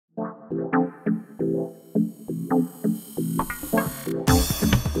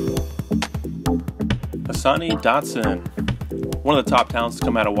Hassani Dotson, one of the top talents to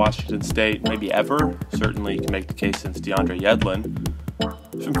come out of Washington State, maybe ever. Certainly can make the case since DeAndre Yedlin.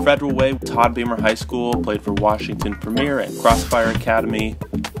 From Federal Way, Todd Beamer High School, played for Washington Premier and Crossfire Academy.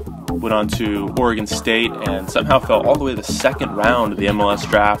 Went on to Oregon State and somehow fell all the way to the second round of the MLS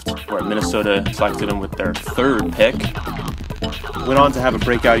draft, where Minnesota selected him with their third pick. Went on to have a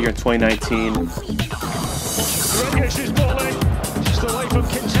breakout year in 2019. Rodriguez is balling, just away from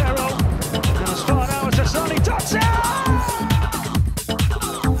Quintero. And as far now as Hassani Dotson!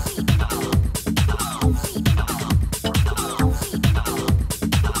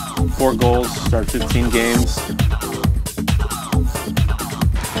 4 goals, started 15 games.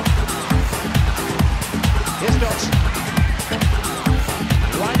 Here's Dotson.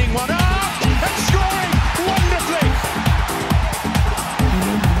 Lining one up and scoring wonderfully.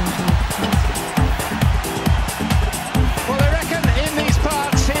 Well, I reckon in these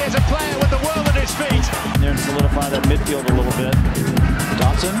parts he is a player with the world at his feet. There to solidify that midfield a little bit.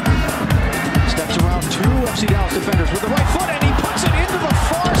 Dotson steps around 2 FC Dallas defenders with the right foot, and he puts it into the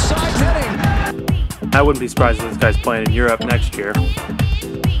far side netting. I wouldn't be surprised if this guy's playing in Europe next year. Claim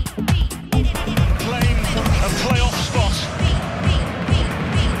a playoff spot.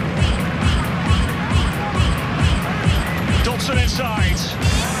 Dotson inside.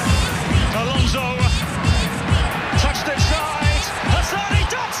 Alonso touched inside. Hassani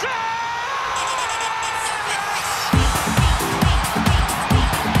Dotson!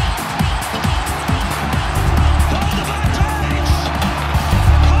 Hold the back page!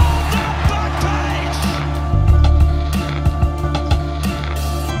 Hold the back page!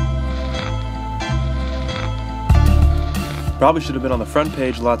 Probably should have been on the front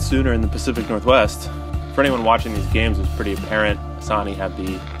page a lot sooner in the Pacific Northwest. For anyone watching these games, it was pretty apparent Hassani had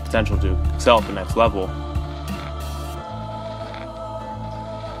the potential to excel at the next level.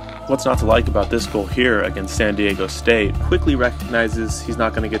 What's not to like about this goal here against San Diego State? Quickly recognizes he's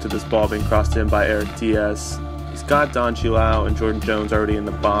not going to get to this ball being crossed in by Eric Diaz. He's got Don Chilao and Jordan Jones already in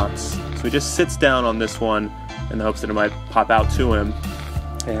the box, so he just sits down on this one in the hopes that it might pop out to him.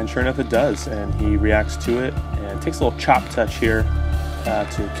 And sure enough it does, and he reacts to it and takes a little chop touch here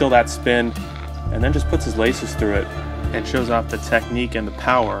to kill that spin, and then just puts his laces through it and shows off the technique and the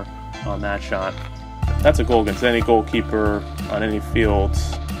power on that shot. That's a goal against any goalkeeper on any field.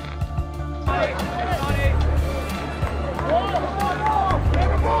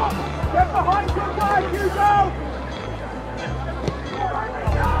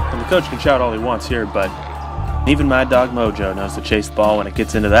 And the coach can shout all he wants here, but even Mad Dog Mojo knows to chase the ball when it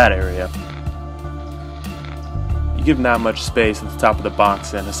gets into that area. You give him that much space at the top of the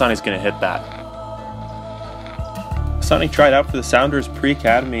box and Hassani's going to hit that. Hassani tried out for the Sounders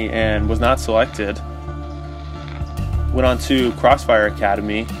pre-academy and was not selected. Went on to Crossfire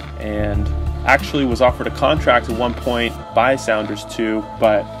Academy and actually was offered a contract at one point by Sounders too,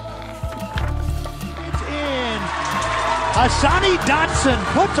 but it's in. Hassani Dotson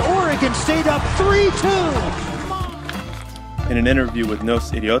puts Oregon State up 3-2. In an interview with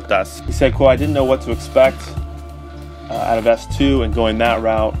Nos Idiotas, he said, quote, "I didn't know what to expect out of S2 and going that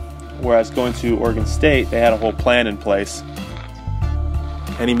route, whereas going to Oregon State, they had a whole plan in place."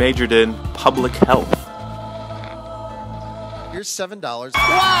 And he majored in public health. Here's $7.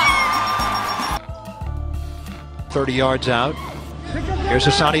 Wow! 30 yards out. Here's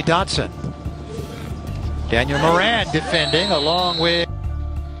Hassani Dotson. Daniel Moran defending along with...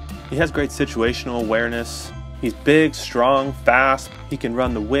 He has great situational awareness. He's big, strong, fast. He can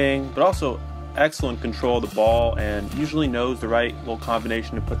run the wing, but also excellent control of the ball and usually knows the right little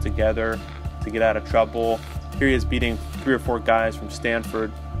combination to put together to get out of trouble. Here he is beating 3 or 4 guys from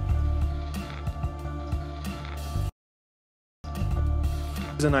Stanford.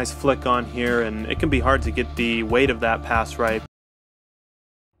 There's a nice flick on here, and it can be hard to get the weight of that pass right.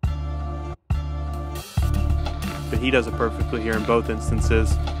 But he does it perfectly here in both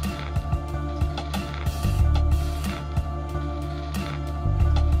instances.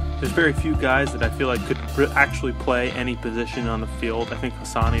 There's very few guys that I feel like could actually play any position on the field. I think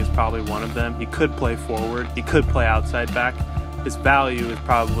Hassani is probably one of them. He could play forward. He could play outside back. His value is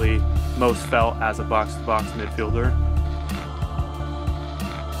probably most felt as a box-to-box midfielder.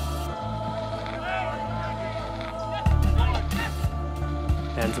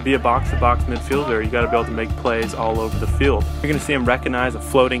 And to be a box-to-box midfielder, you got to be able to make plays all over the field. You're going to see him recognize a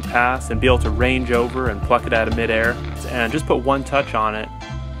floating pass and be able to range over and pluck it out of midair and just put one touch on it.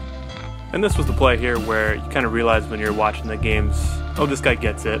 And this was the play here where you kind of realize when you're watching the games Oh, this guy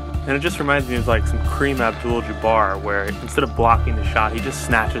gets it. And it just reminds me of like some Kareem Abdul-Jabbar, where instead of blocking the shot, he just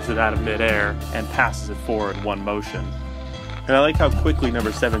snatches it out of midair and passes it forward in one motion. And I like how quickly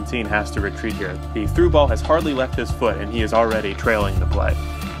number 17 has to retreat here. The through ball has hardly left his foot and he is already trailing the play.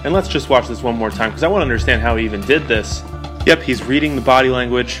 And let's just watch this one more time because I want to understand how he even did this. Yep, he's reading the body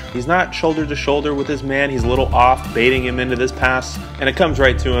language. He's not shoulder to shoulder with his man. He's a little off, baiting him into this pass. And it comes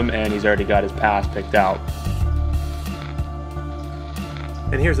right to him and he's already got his pass picked out.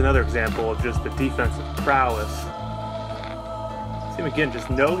 And here's another example of just the defensive prowess. See him again, just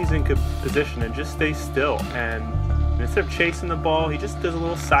know he's in good position and just stay still. And instead of chasing the ball, he just does a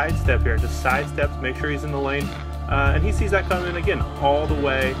little sidestep here. Just sidesteps, make sure he's in the lane. And he sees that coming again all the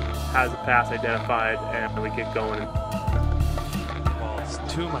way, has a pass identified, and we get going. Well, it's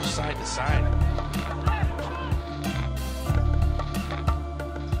too much side to side.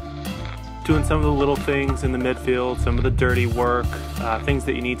 Doing some of the little things in the midfield, some of the dirty work, things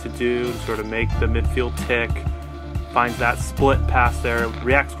that you need to do to sort of make the midfield tick. Finds that split pass there,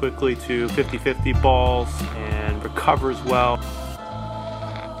 reacts quickly to 50-50 balls, and recovers well.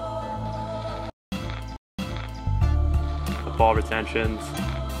 The ball retentions.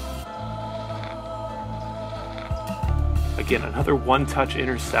 Again, another one-touch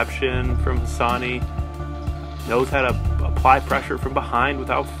interception from Hassani. Knows how to apply pressure from behind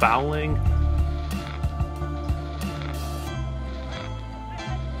without fouling.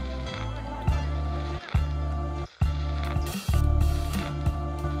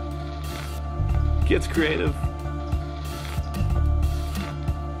 Gets creative.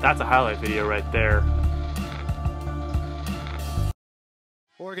 That's a highlight video right there.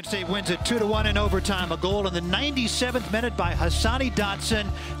 Oregon State wins it 2-1 in overtime. A goal in the 97th minute by Hassani Dotson.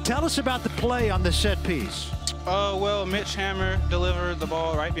 Tell us about the play on the set piece. Well, Mitch Hammer delivered the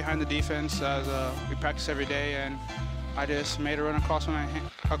ball right behind the defense as we practice every day, and I just made a run across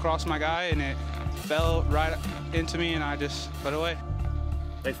my guy, and it fell right into me, and I just put it away.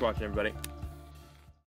 Thanks for watching, everybody.